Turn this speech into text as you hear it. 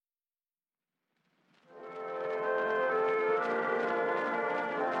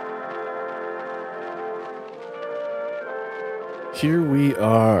Here we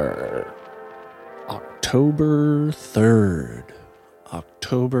are, October 3rd.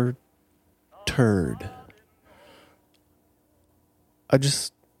 October 3rd. I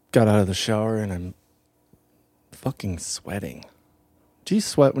just got out of the shower and I'm fucking sweating. Do you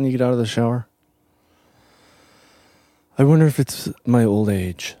sweat when you get out of the shower? I wonder if it's my old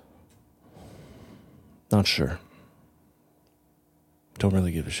age. Not sure. Don't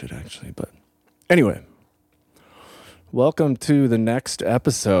really give a shit, actually, but anyway. Welcome to the next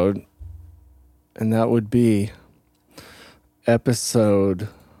episode, and that would be episode...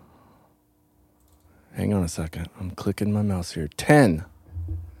 Hang on a second. I'm clicking my mouse here. 10.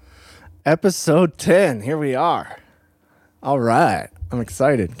 Episode 10. Here we are. All right. I'm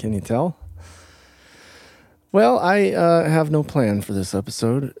excited. Can you tell? Well, I have no plan for this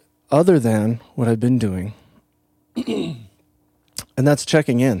episode other than what I've been doing, and that's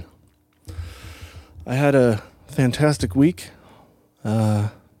checking in. I had a fantastic week.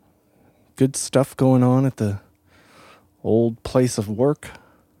 Good stuff going on at the old place of work.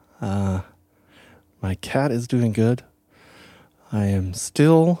 My cat is doing good. I am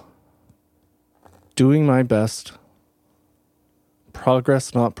still doing my best,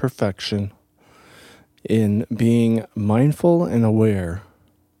 progress not perfection, in being mindful and aware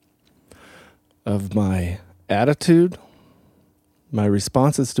of my attitude, my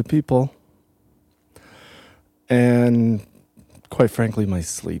responses to people, and quite frankly, my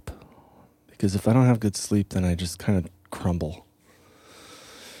sleep. Because if I don't have good sleep, then I just kind of crumble.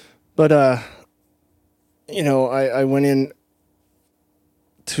 But, I went in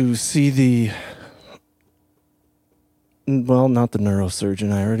to see not the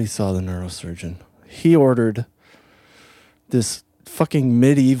neurosurgeon. I already saw the neurosurgeon. He ordered this fucking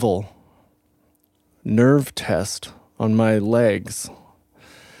medieval nerve test on my legs.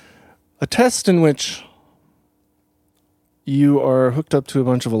 A test in which you are hooked up to a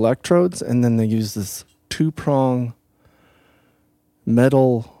bunch of electrodes, and then they use this 2-prong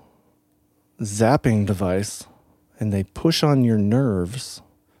metal zapping device, and they push on your nerves,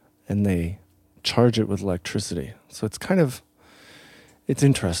 and they charge it with electricity. So it's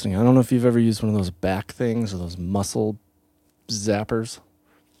interesting. I don't know if you've ever used one of those back things or those muscle zappers.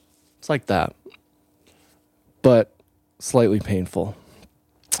 It's like that, but slightly painful.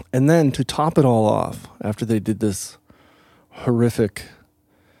 And then to top it all off, after they did this horrific,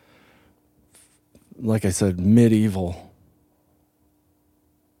 like I said, medieval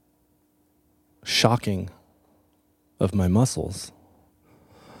shocking of my muscles,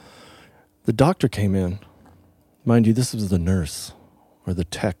 the doctor came in. Mind you, this was the nurse or the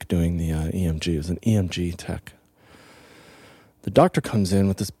tech doing the EMG. It was an EMG tech. The doctor comes in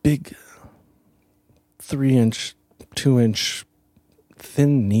with this big 3-inch, 2-inch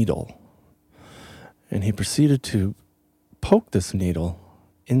thin needle, and he proceeded to poke this needle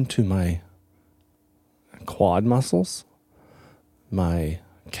into my quad muscles, my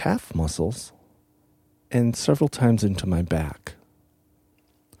calf muscles, and several times into my back.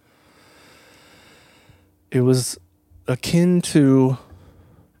 It was akin to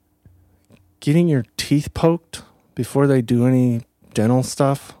getting your teeth poked before they do any dental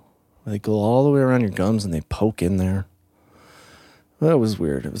stuff. They go all the way around your gums and they poke in there. Well, that was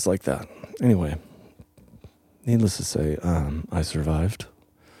weird. It was like that. Anyway, needless to say, I survived.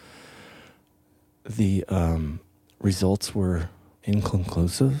 The results were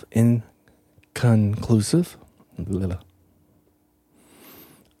inconclusive.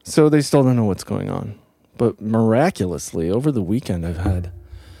 So they still don't know what's going on. But miraculously, over the weekend, I've had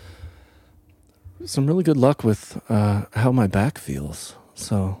some really good luck with how my back feels.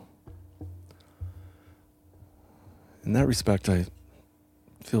 So in that respect, I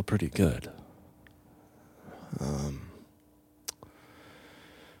feel pretty good.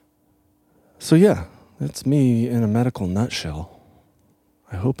 So yeah, that's me in a medical nutshell.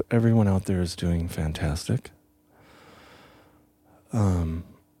 I hope everyone out there is doing fantastic.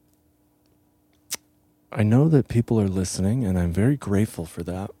 I know that people are listening, and I'm very grateful for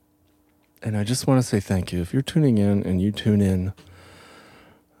that. And I just want to say thank you. If you're tuning in and you tune in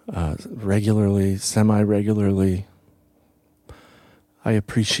regularly, semi-regularly, I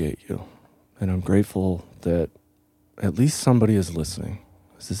appreciate you. And I'm grateful that at least somebody is listening.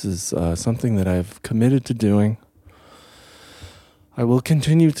 This is something that I've committed to doing. I will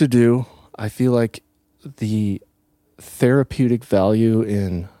continue to do. I feel like the therapeutic value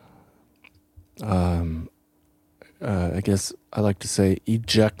in, I guess I like to say,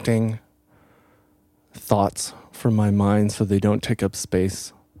 ejecting thoughts from my mind so they don't take up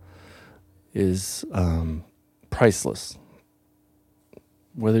space is priceless.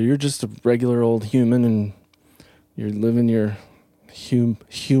 Whether you're just a regular old human and you're living your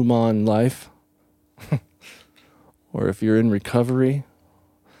human life, or if you're in recovery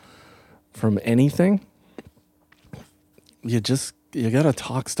from anything, you gotta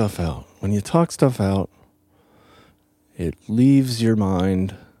talk stuff out. When you talk stuff out, it leaves your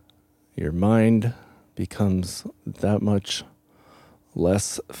mind. Your mind becomes that much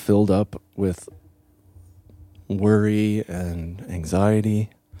less filled up with worry and anxiety.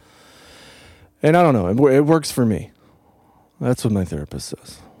 And I don't know, it works for me. That's what my therapist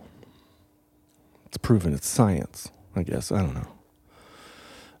says. It's proven, it's science, I guess. I don't know.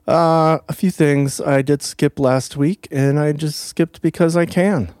 A few things. I did skip last week, and I just skipped because I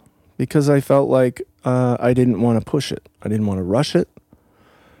can. Because I felt like I didn't want to push it. I didn't want to rush it.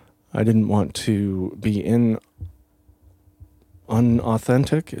 I didn't want to be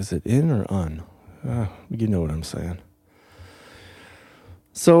unauthentic. Is it in or un? You know what I'm saying.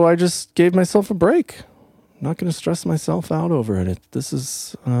 So I just gave myself a break. I'm not going to stress myself out over it. This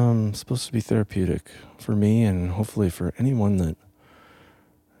is supposed to be therapeutic for me and hopefully for anyone that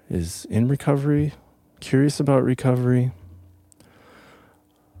is in recovery, curious about recovery,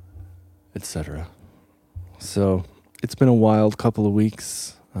 etc. So it's been a wild couple of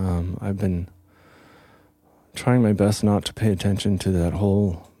weeks. I've been trying my best not to pay attention to that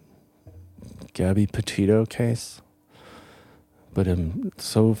whole Gabby Petito case, but I'm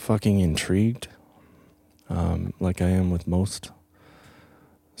so fucking intrigued, like I am with most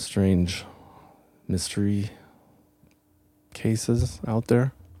strange mystery cases out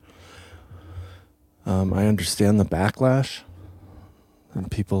there. I understand the backlash, and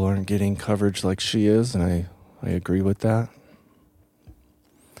people aren't getting coverage like she is, and I agree with that.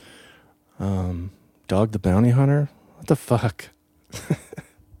 Dog the Bounty Hunter? What the fuck?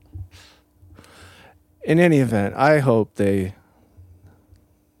 In any event, I hope they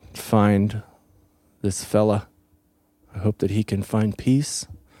find this fella. I hope that he can find peace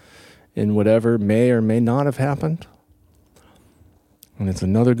in whatever may or may not have happened. And it's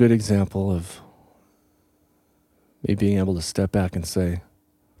another good example of me being able to step back and say,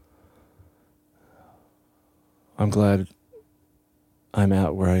 I'm glad I'm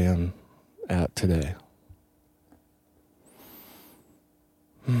at where I am at today.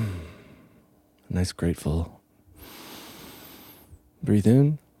 Nice, grateful. Breathe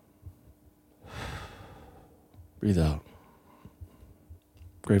in. Breathe out.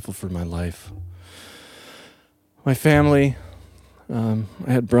 Grateful for my life. My family. I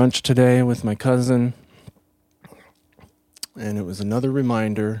had brunch today with my cousin. And it was another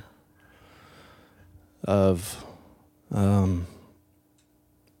reminder of the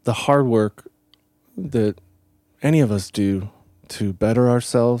hard work that any of us do to better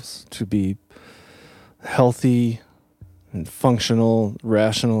ourselves, to be healthy and functional,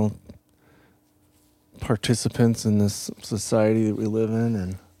 rational participants in this society that we live in.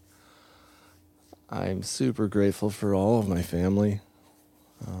 And I'm super grateful for all of my family.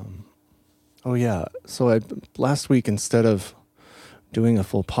 So last week, instead of doing a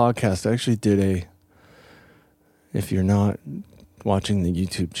full podcast, I actually did if you're not watching the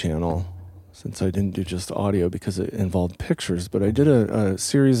YouTube channel, since I didn't do just audio because it involved pictures, but I did a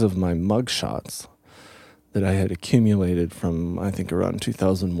series of my mugshots that I had accumulated from, I think, around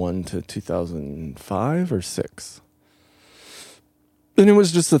 2001 to 2005 or 6. And it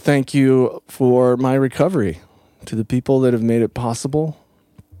was just a thank you for my recovery to the people that have made it possible.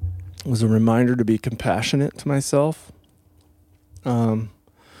 It was a reminder to be compassionate to myself. So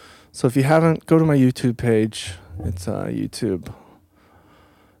if you haven't, go to my YouTube page. It's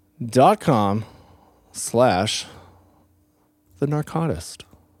youtube.com/thenarcotist,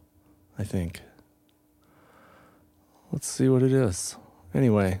 I think. Let's see what it is.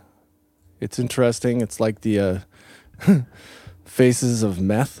 Anyway, it's interesting. It's like the faces of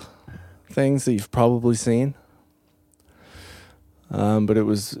meth things that you've probably seen. But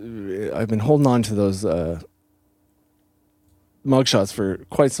I've been holding on to those mugshots for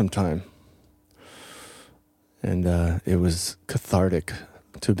quite some time. And it was cathartic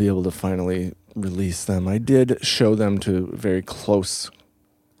to be able to finally release them. I did show them to a very close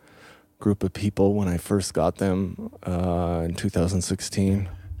group of people when I first got them in 2016.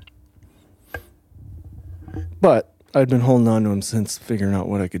 But I'd been holding on to them since, figuring out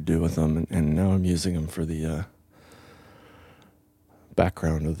what I could do with them. And now I'm using them for the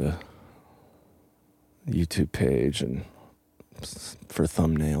background of the YouTube page and for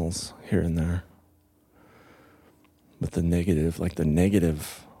thumbnails here and there. With the negative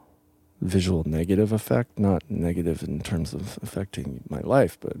visual negative effect, not negative in terms of affecting my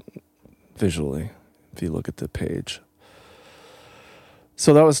life, but visually, if you look at the page.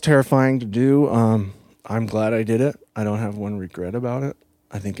 So that was terrifying to do. I'm glad I did it. I don't have one regret about it.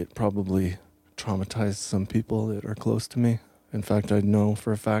 I think it probably traumatized some people that are close to me. In fact, I know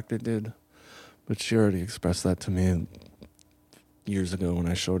for a fact it did. But she already expressed that to me years ago when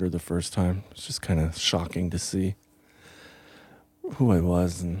I showed her the first time. It's just kind of shocking to see who I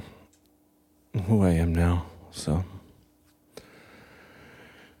was and who I am now. So,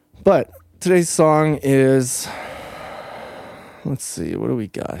 but today's song is, let's see, what do we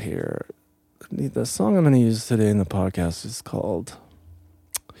got here? The song I'm going to use today in the podcast is called,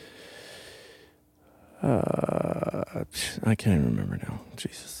 I can't even remember now.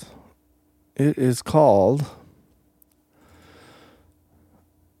 Jesus. It is called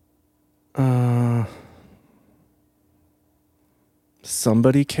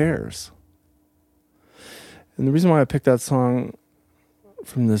Somebody Cares. And the reason why I picked that song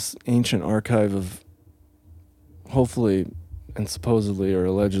from this ancient archive of hopefully and supposedly or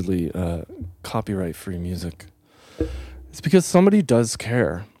allegedly copyright-free music is because somebody does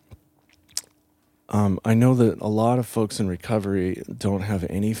care. I know that a lot of folks in recovery don't have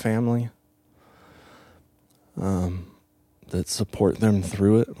any family that support them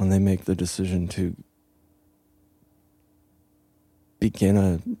through it when they make the decision to begin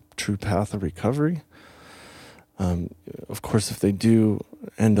a true path of recovery. Of course, if they do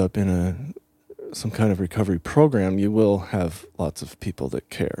end up in some kind of recovery program, you will have lots of people that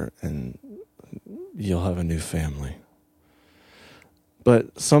care and you'll have a new family.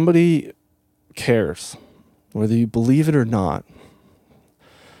 But somebody cares, whether you believe it or not.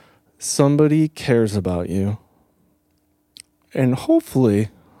 Somebody cares about you. And hopefully,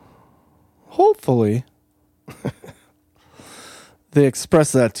 they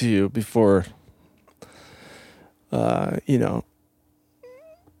express that to you before,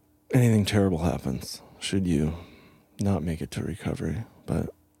 anything terrible happens, should you not make it to recovery. But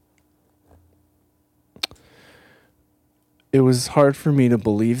it was hard for me to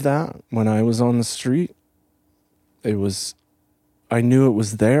believe that when I was on the street. I knew it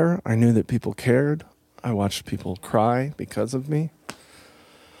was there. I knew that people cared. I watched people cry because of me.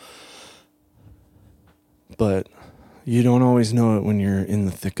 But you don't always know it when you're in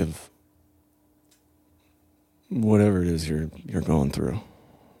the thick of whatever it is you're going through.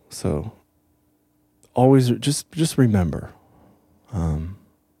 So always just remember,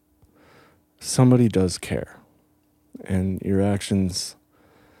 somebody does care, and your actions,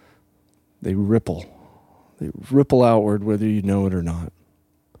 they ripple outward whether you know it or not.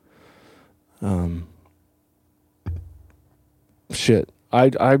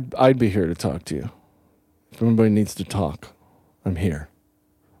 I'd be here to talk to you. If anybody needs to talk, I'm here.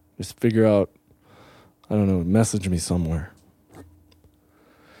 Just figure out, I don't know, message me somewhere.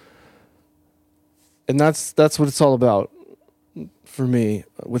 And that's what it's all about for me.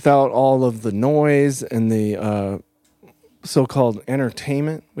 Without all of the noise and the so-called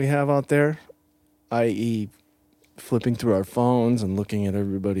entertainment we have out there, i.e. flipping through our phones and looking at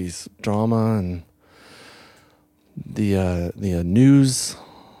everybody's drama and the news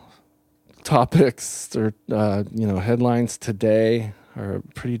topics or headlines today are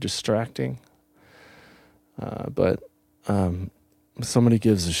pretty distracting. But somebody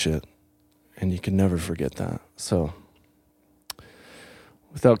gives a shit, and you can never forget that. So,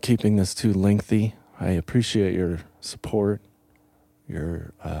 without keeping this too lengthy, I appreciate your support,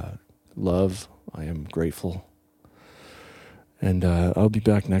 your love. I am grateful. And I'll be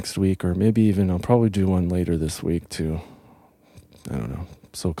back next week, or maybe even I'll probably do one later this week to, I don't know,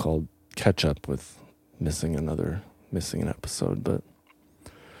 so-called catch up with missing an episode. But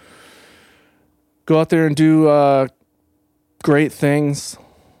go out there and do great things.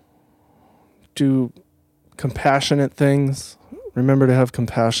 Do compassionate things. Remember to have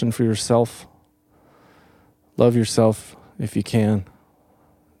compassion for yourself. Love yourself if you can.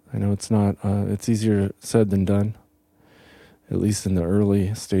 I know it's not, it's easier said than done, at least in the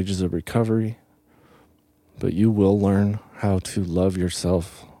early stages of recovery. But you will learn how to love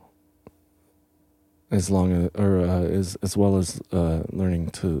yourself as well as learning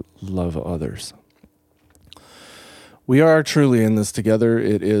to love others. We are truly in this together.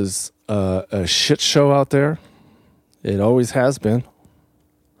 It is a shit show out there. It always has been.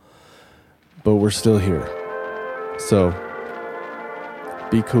 But we're still here. So,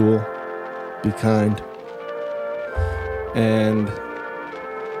 be cool, be kind, and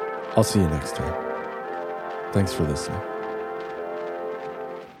I'll see you next time. Thanks for listening.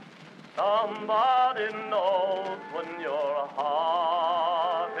 Somebody knows when your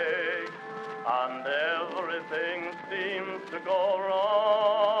heart aches and everything seems to go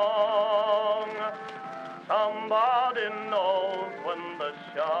wrong. Somebody knows when the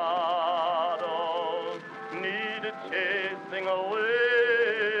shadows need its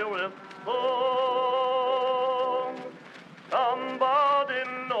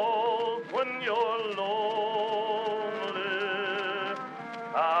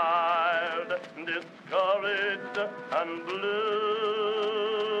and blue.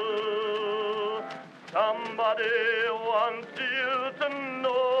 Somebody wants you to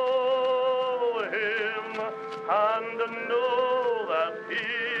know him and know that he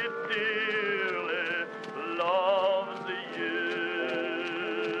dearly loves you.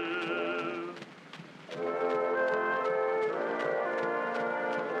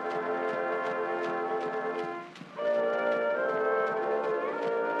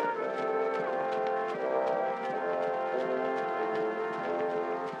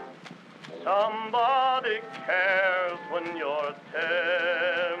 Somebody cares when you're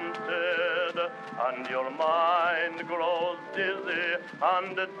tempted and your mind grows dizzy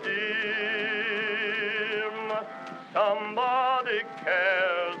and dim. Somebody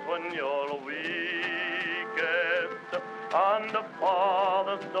cares when you're weakest and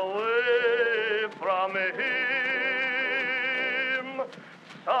farthest away from him.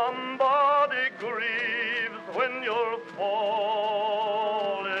 Somebody grieves when you're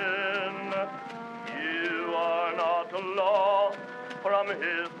falling. You are not lost from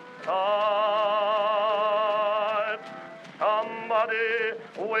his sight. Somebody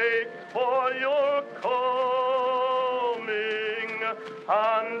waits for your coming,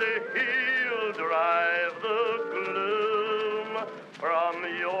 and he'll drive the gloom from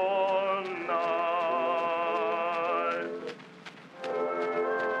your night.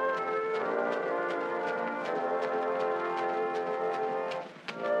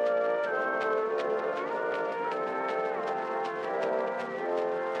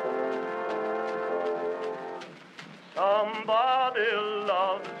 Somebody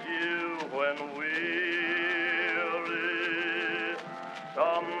loves you when weary.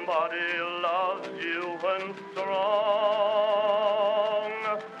 Somebody loves you when strong.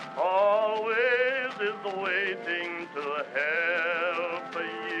 Always is waiting to help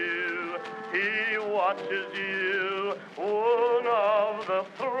you. He watches you, one of the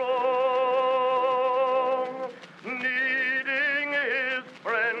throng, needing his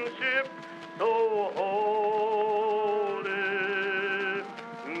friendship so holy,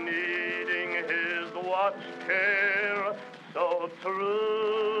 needing his watch care so true.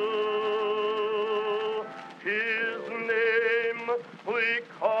 His name, we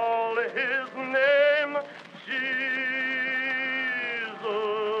call his name Jesus.